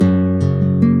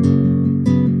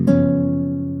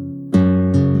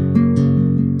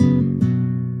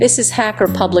This is Hacker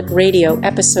Public Radio,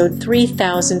 episode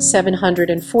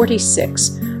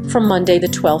 3746, from Monday the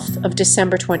 12th of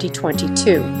December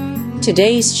 2022.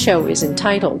 Today's show is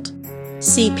entitled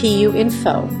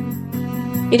Cpuinfo.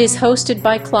 It is hosted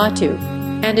by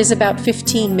Cpuinfo and is about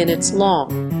 15 minutes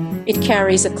long. It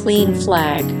carries a clean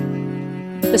flag.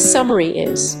 The summary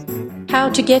is how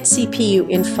to get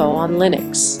Cpuinfo on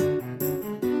Linux.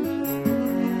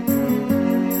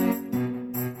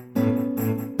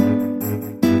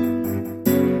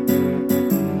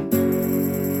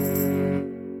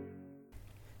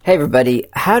 Hey everybody,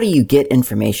 how do you get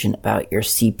information about your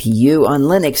CPU on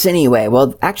Linux anyway?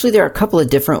 Well, actually there are a couple of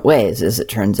different ways, as it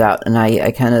turns out, and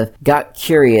I kind of got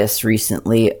curious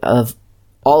recently of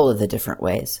all of the different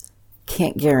ways.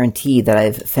 Can't guarantee that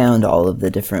I've found all of the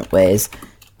different ways,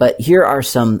 but here are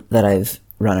some that I've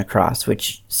run across,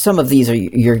 which some of these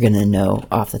you're going to know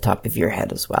off the top of your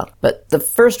head as well. But the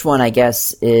first one, I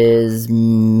guess, is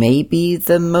maybe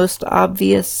the most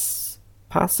obvious,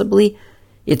 possibly.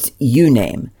 It's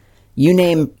uname.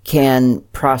 Uname can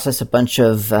process a bunch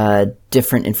of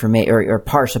different information, or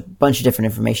parse a bunch of different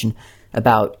information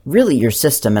about really your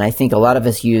system. And I think a lot of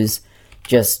us use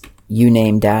just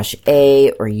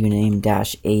uname-a or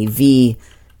uname-av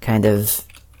kind of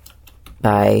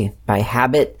by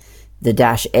habit. The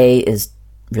 -a is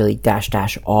really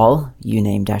 --all,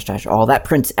 uname --all. That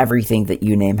prints everything that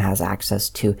uname has access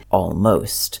to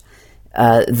almost.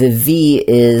 The v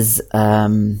is...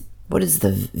 what is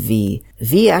the V?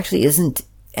 V actually isn't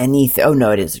anything. Oh,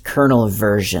 no, it is kernel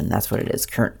version. That's what it is,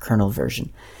 kernel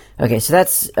version. Okay, so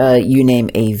that's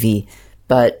uname AV.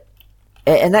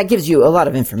 And that gives you a lot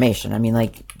of information. I mean,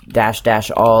 like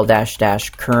 --all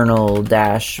 --kernel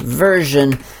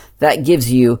 -version. That gives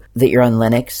you that you're on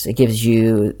Linux. It gives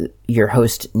you your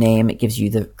host name. It gives you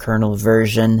the kernel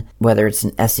version, whether it's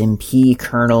an SMP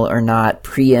kernel or not,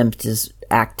 preempt is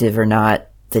active or not,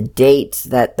 the date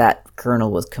that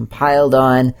kernel was compiled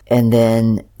on, and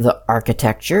then the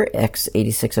architecture,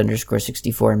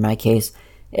 x86_64 in my case,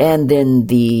 and then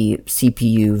the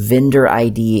CPU vendor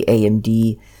ID,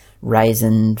 AMD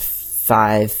Ryzen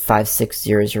 5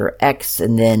 5600X,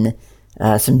 and then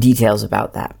some details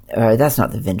about that. That's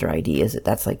not the vendor ID, is it?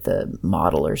 That's like the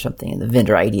model or something, and the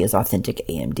vendor ID is authentic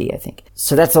AMD, I think.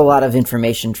 So that's a lot of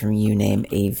information from uname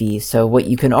AV. So what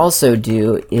you can also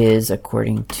do is,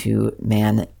 according to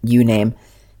uname,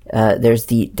 there's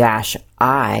the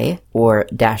 -i or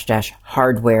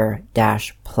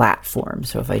 --hardware-platform.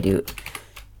 So if I do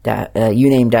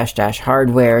uname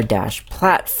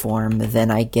 -hardware-platform,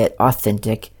 then I get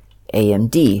authentic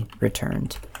AMD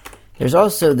returned. There's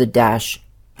also the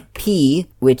 -p,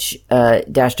 which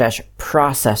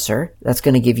 --processor. That's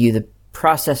going to give you the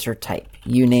processor type.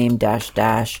 Uname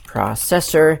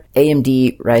 --processor,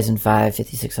 AMD Ryzen 5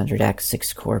 5600X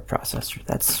 6-core processor.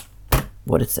 That's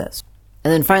what it says.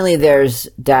 And then finally there's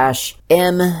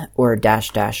 -m or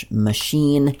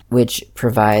 --machine, which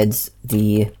provides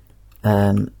the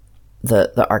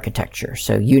architecture.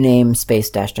 So uname space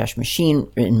 --machine,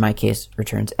 in my case,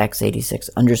 returns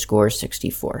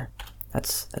x86_64.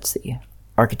 That's the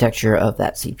architecture of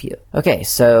that CPU. Okay,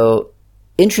 so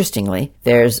interestingly,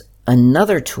 there's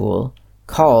another tool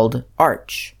called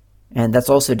Arch, and that's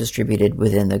also distributed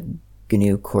within the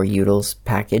GNU Core Utils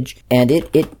package, and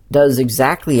it does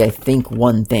exactly, I think,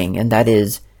 one thing, and that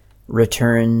is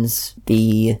returns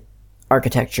the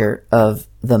architecture of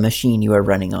the machine you are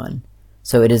running on.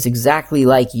 So it is exactly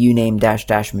like uname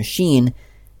 --machine,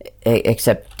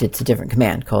 except it's a different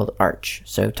command called Arch.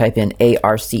 So type in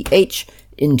ARCH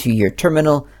into your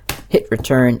terminal, hit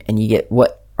return, and you get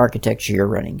what architecture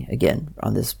you're running. Again,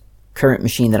 on this current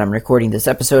machine that I'm recording this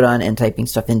episode on and typing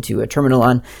stuff into a terminal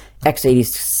on,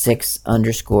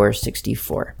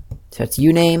 x86_64. So it's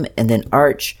uname and then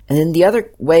Arch. And then the other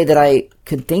way that I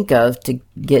could think of to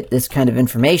get this kind of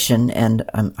information, and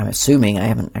I'm assuming, I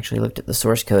haven't actually looked at the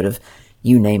source code of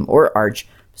uname or Arch,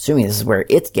 assuming this is where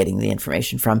it's getting the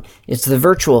information from, it's the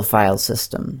virtual file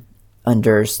system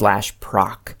under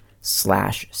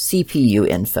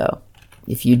 /proc/cpuinfo.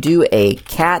 If you do a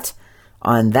cat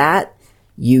on that,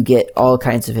 you get all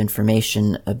kinds of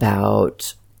information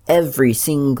about every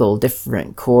single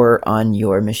different core on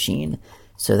your machine.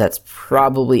 So that's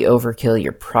probably overkill.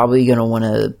 You're probably going to want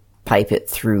to pipe it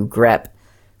through grep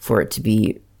for it to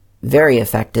be very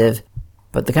effective.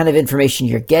 But the kind of information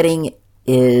you're getting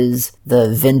is the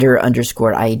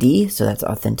vendor_ID, so that's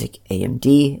authentic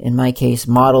AMD in my case,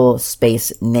 model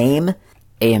space name,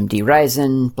 AMD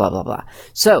Ryzen, blah, blah, blah.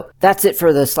 So that's it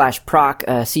for the /proc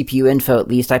Cpuinfo, at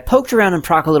least. I poked around in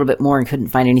proc a little bit more and couldn't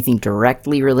find anything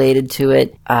directly related to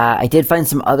it. I did find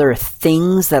some other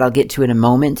things that I'll get to in a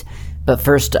moment, But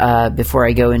first, before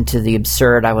I go into the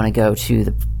absurd, I want to go to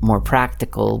the more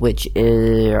practical, which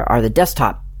are the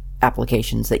desktop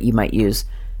applications that you might use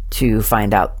to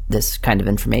find out this kind of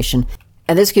information.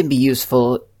 And this can be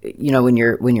useful, when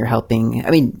you're helping.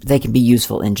 I mean, they can be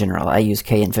useful in general. I use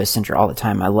Cpuinfo Center all the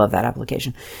time. I love that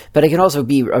application. But it can also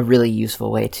be a really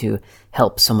useful way to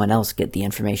help someone else get the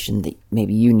information that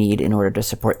maybe you need in order to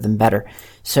support them better.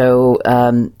 So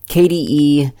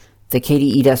KDE, the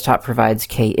KDE desktop provides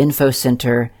Cpuinfo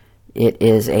Center. It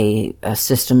is a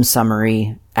system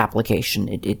summary application.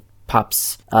 It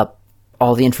pops up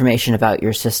all the information about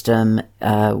your system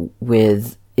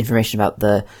with information about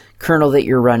the kernel that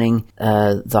you're running,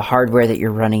 the hardware that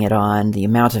you're running it on, the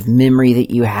amount of memory that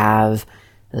you have,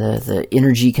 the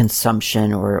energy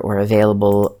consumption or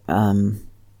available,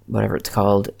 whatever it's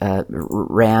called,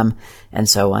 RAM, and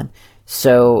so on.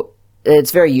 So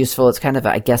it's very useful. It's kind of,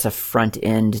 I guess, a front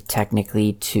end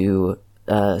technically to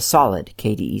Solid,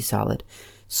 KDE Solid.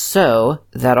 So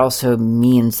that also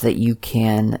means that you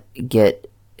can get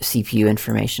CPU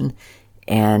information,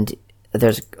 and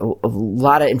there's a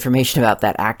lot of information about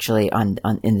that actually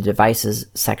in the devices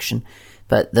section.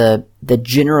 But the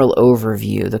general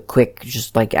overview, the quick,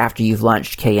 just like after you've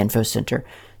launched Cpuinfo Center,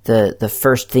 the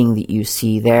first thing that you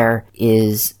see there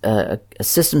is a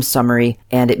system summary,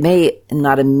 and it may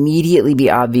not immediately be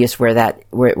obvious where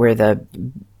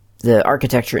the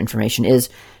architecture information is,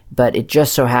 but it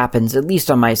just so happens, at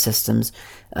least on my systems,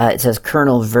 it says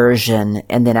kernel version,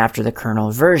 and then after the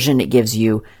kernel version, it gives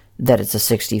you that it's a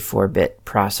 64-bit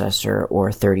processor or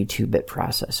 32-bit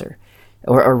processor.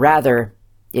 Or rather,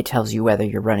 it tells you whether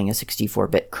you're running a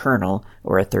 64-bit kernel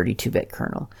or a 32-bit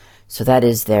kernel. So that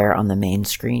is there on the main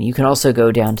screen. You can also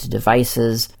go down to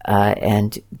devices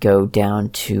and go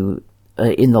down to,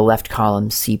 in the left column,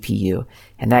 CPU.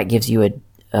 And that gives you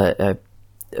a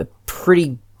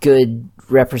pretty good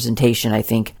representation, I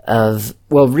think, of,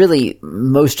 well, really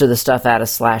most of the stuff out of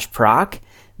 /proc.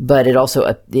 But it also,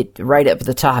 right up at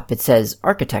the top, it says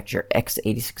architecture,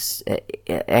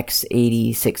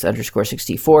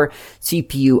 x86_64,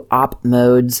 CPU op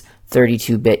modes,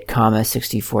 32-bit,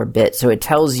 64-bit. So it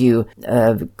tells you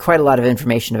quite a lot of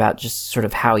information about just sort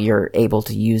of how you're able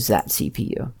to use that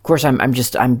CPU. Of course,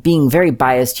 I'm being very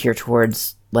biased here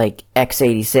towards like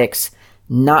x86,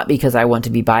 not because I want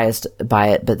to be biased by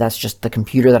it, but that's just the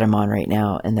computer that I'm on right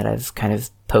now and that I've kind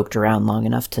of poked around long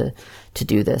enough to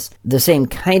do this. The same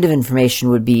kind of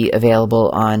information would be available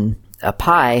on a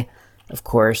Pi, of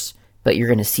course, but you're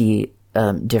going to see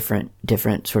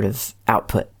different sort of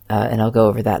output, and I'll go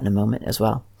over that in a moment as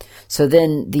well. So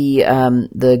then the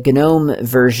GNOME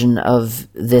version of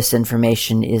this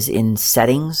information is in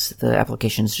settings. The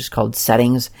application is just called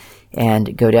settings,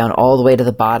 and go down all the way to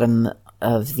the bottom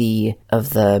of the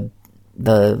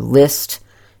list,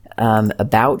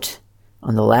 about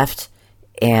on the left,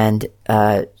 and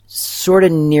sort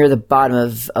of near the bottom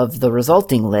of the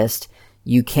resulting list,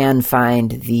 you can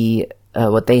find the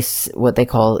what they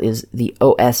call is the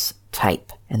OS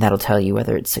type, and that'll tell you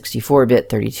whether it's 64-bit,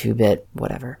 32-bit,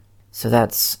 whatever. So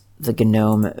that's the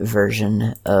GNOME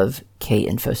version of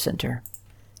Cpuinfo Center.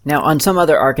 Now, on some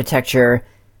other architecture,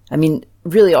 I mean,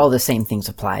 really all the same things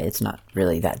apply. It's not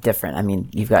really that different. I mean,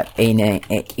 you've got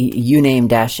uname-a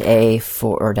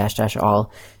for, or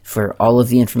 --all for all of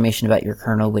the information about your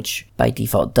kernel, which by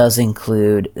default does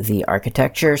include the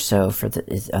architecture. So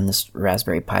on this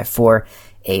Raspberry Pi 4,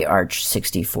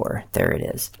 AArch64, there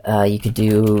it is. You could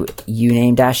do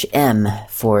uname-m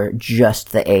for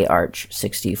just the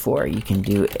AArch64. You can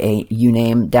do a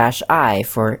uname-i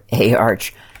for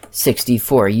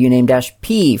AArch64,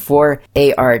 uname-p for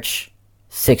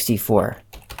AArch64.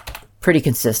 Pretty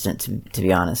consistent, to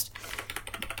be honest.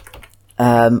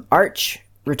 Arch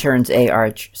returns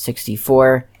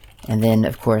AArch64, and then,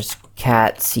 of course,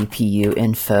 cat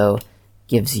Cpuinfo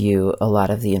gives you a lot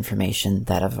of the information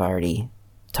that I've already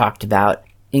talked about,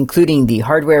 including the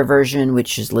hardware version,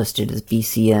 which is listed as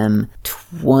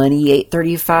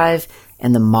BCM2835,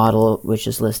 and the model, which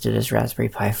is listed as Raspberry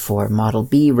Pi 4 Model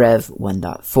B Rev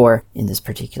 1.4 in this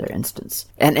particular instance.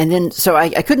 And then, so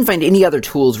I couldn't find any other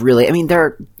tools, really. I mean,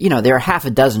 there are half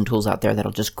a dozen tools out there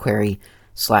that'll just query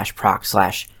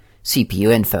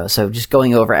 /proc/Cpuinfo, so just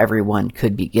going over every one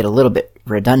could get a little bit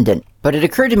redundant. But it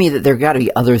occurred to me that there got to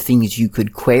be other things you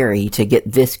could query to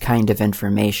get this kind of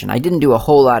information. I didn't do a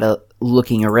whole lot of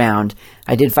looking around.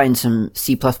 I did find some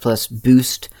C++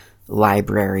 Boost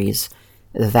libraries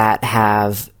that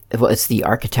have, well, it's the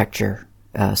architecture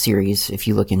series. If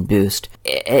you look in Boost,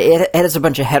 it has a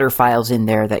bunch of header files in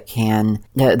there that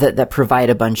that provide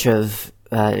a bunch of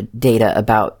data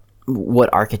about what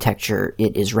architecture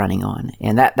it is running on,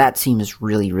 and that seems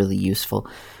really, really useful.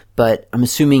 But I'm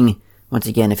assuming, once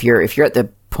again, if you're at the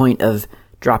point of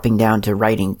dropping down to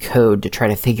writing code to try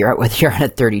to figure out whether you're on a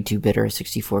 32-bit or a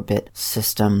 64-bit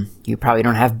system, you probably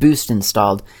don't have Boost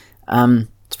installed.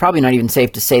 It's probably not even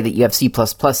safe to say that you have C++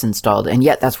 installed, and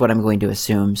yet that's what I'm going to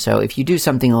assume. So if you do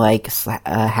something like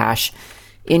hash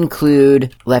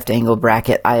include left angle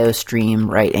bracket IOStream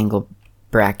right angle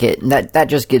bracket, and that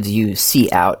just gives you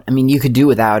cout. I mean, you could do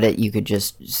without it. You could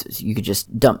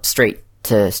just dump straight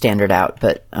to standard out,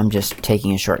 but I'm just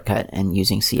taking a shortcut and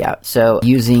using cout. So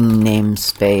using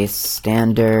namespace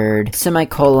standard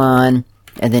semicolon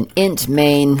and then int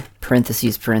main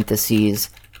parentheses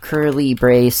curly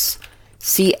brace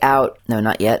cout. No,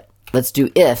 not yet. Let's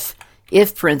do if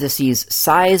parentheses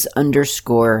size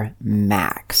underscore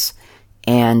max.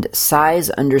 And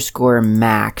size underscore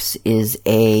max is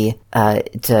you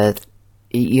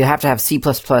have to have C++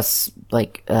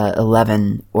 like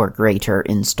 11 or greater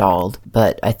installed,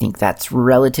 but I think that's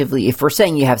relatively, if we're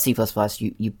saying you have C++,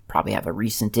 you probably have a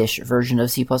recent-ish version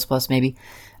of C++ maybe.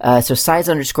 So size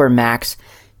underscore max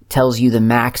tells you the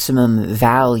maximum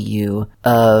value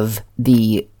of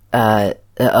the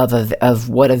of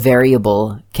what a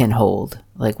variable can hold,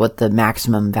 like what the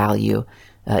maximum value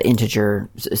integer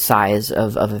size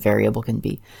of a variable can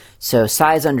be. So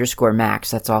size underscore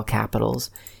max, that's all capitals,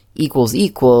 equals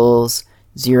 0x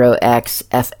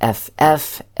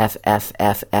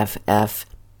fff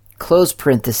close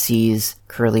parentheses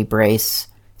curly brace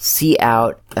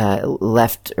cout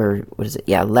left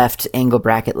angle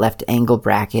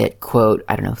bracket quote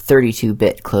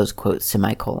 32-bit close quote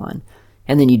semicolon,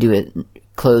 and then you do it.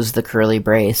 Close the curly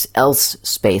brace, else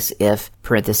space if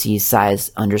parentheses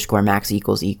size underscore max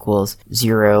equals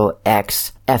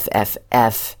 0x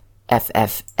fff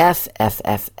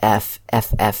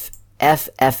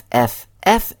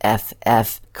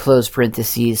close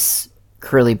parentheses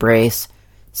curly brace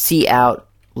cout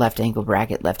left angle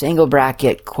bracket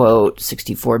quote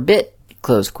 64-bit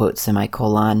close quote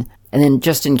semicolon, and then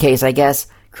just in case, I guess,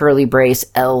 curly brace,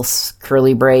 else,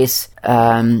 curly brace,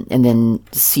 and then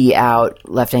cout,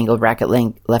 left angle bracket,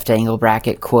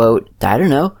 quote,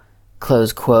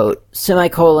 close quote,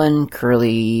 semicolon,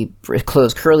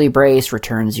 close curly brace,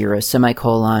 return 0,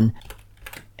 semicolon,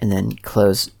 and then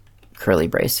close curly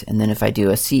brace. And then if I do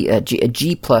a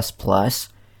G++,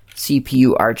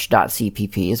 CPU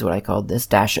arch.cpp is what I called this,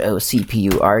 -o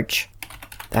CPU arch,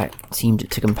 that seemed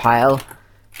to compile,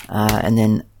 and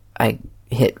then I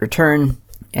hit return,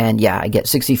 and yeah, I get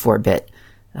 64-bit.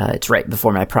 It's right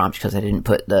before my prompt because I didn't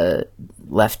put the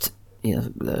left,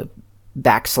 the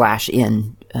backslash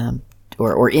in,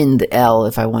 or in the L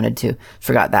if I wanted to.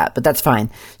 Forgot that, but that's fine.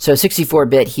 So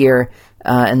 64-bit here,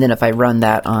 and then if I run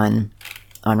that on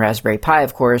Raspberry Pi,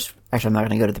 of course, actually I'm not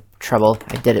going to go to the trouble,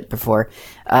 I did it before,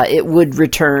 it would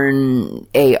return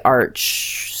a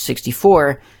arch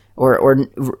 64, or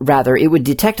rather, it would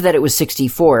detect that it was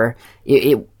 64.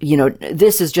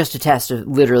 This is just a test of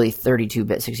literally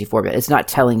 32-bit, 64-bit. It's not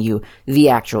telling you the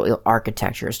actual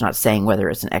architecture. It's not saying whether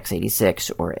it's an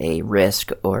x86 or a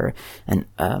RISC or an,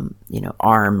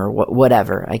 ARM or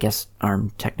whatever. I guess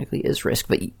ARM technically is RISC,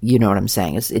 but you know what I'm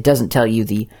saying. It doesn't tell you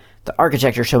the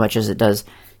architecture so much as it does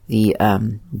the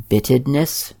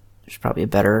bittedness. There's probably a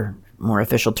better, more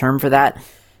official term for that.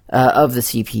 Of the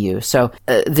CPU. So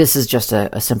this is just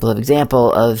a simple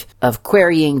example of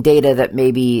querying data that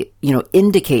maybe,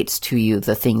 indicates to you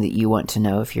the thing that you want to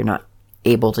know if you're not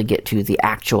able to get to the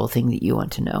actual thing that you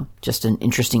want to know. Just an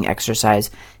interesting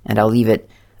exercise, and I'll leave it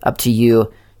up to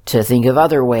you to think of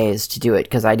other ways to do it,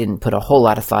 because I didn't put a whole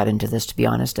lot of thought into this, to be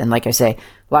honest. And like I say,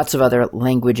 lots of other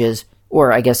languages,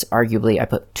 or I guess arguably I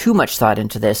put too much thought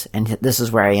into this, and this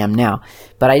is where I am now.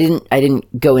 But I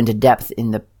didn't go into depth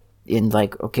in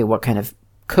okay, what kind of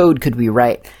code could we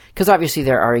write? Because obviously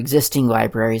there are existing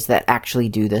libraries that actually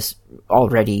do this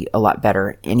already a lot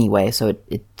better anyway, so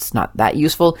it's not that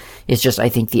useful. It's just, I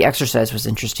think the exercise was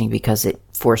interesting because it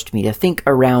forced me to think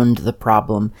around the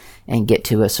problem and get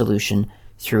to a solution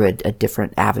through a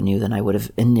different avenue than I would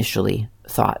have initially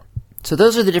thought. So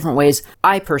those are the different ways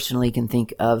I personally can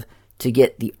think of to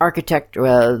get the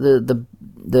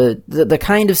the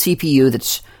kind of CPU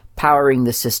that's powering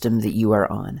the system that you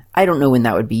are on. I don't know when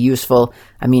that would be useful.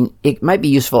 I mean, it might be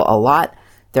useful a lot.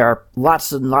 There are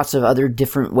lots and lots of other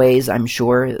different ways, I'm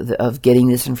sure, of getting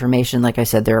this information. Like I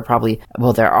said, there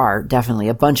are definitely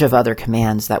a bunch of other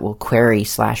commands that will query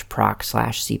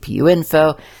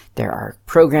 /proc/Cpuinfo. There are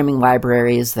programming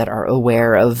libraries that are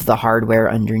aware of the hardware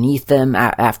underneath them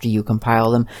after you compile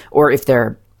them, or if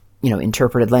they're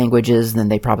interpreted languages, then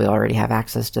they probably already have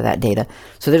access to that data.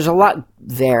 So there's a lot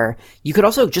there. You could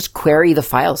also just query the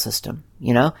file system,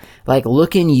 like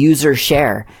look in user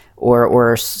share,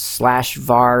 or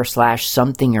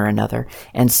 /var/something or another,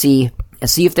 and see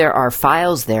if there are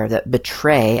files there that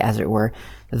betray, as it were,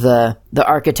 the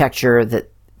architecture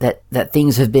that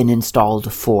things have been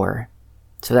installed for.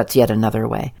 So that's yet another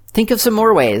way. Think of some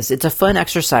more ways. It's a fun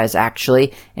exercise,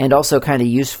 actually, and also kind of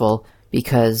useful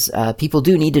because people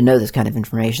do need to know this kind of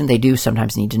information. They do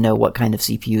sometimes need to know what kind of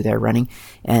CPU they're running.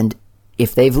 And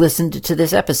if they've listened to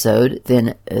this episode,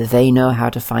 then they know how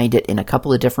to find it in a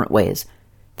couple of different ways.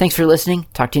 Thanks for listening.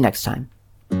 Talk to you next time.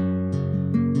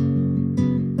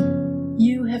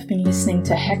 You have been listening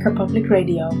to Hacker Public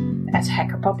Radio at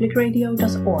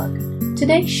hackerpublicradio.org.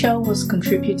 Today's show was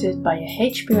contributed by a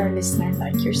HPR listener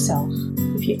like yourself.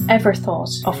 If you ever thought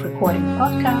of recording a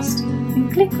podcast, then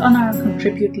click on our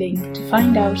contribute link to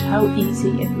find out how easy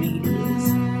it really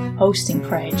is. Hosting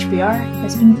for HPR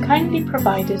has been kindly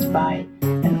provided by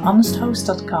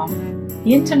anhonesthost.com,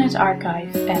 the Internet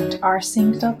Archive, and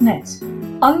rsync.net.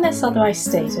 Unless otherwise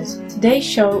stated, today's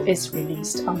show is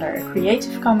released under a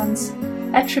Creative Commons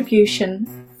Attribution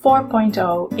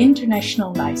 4.0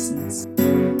 International License.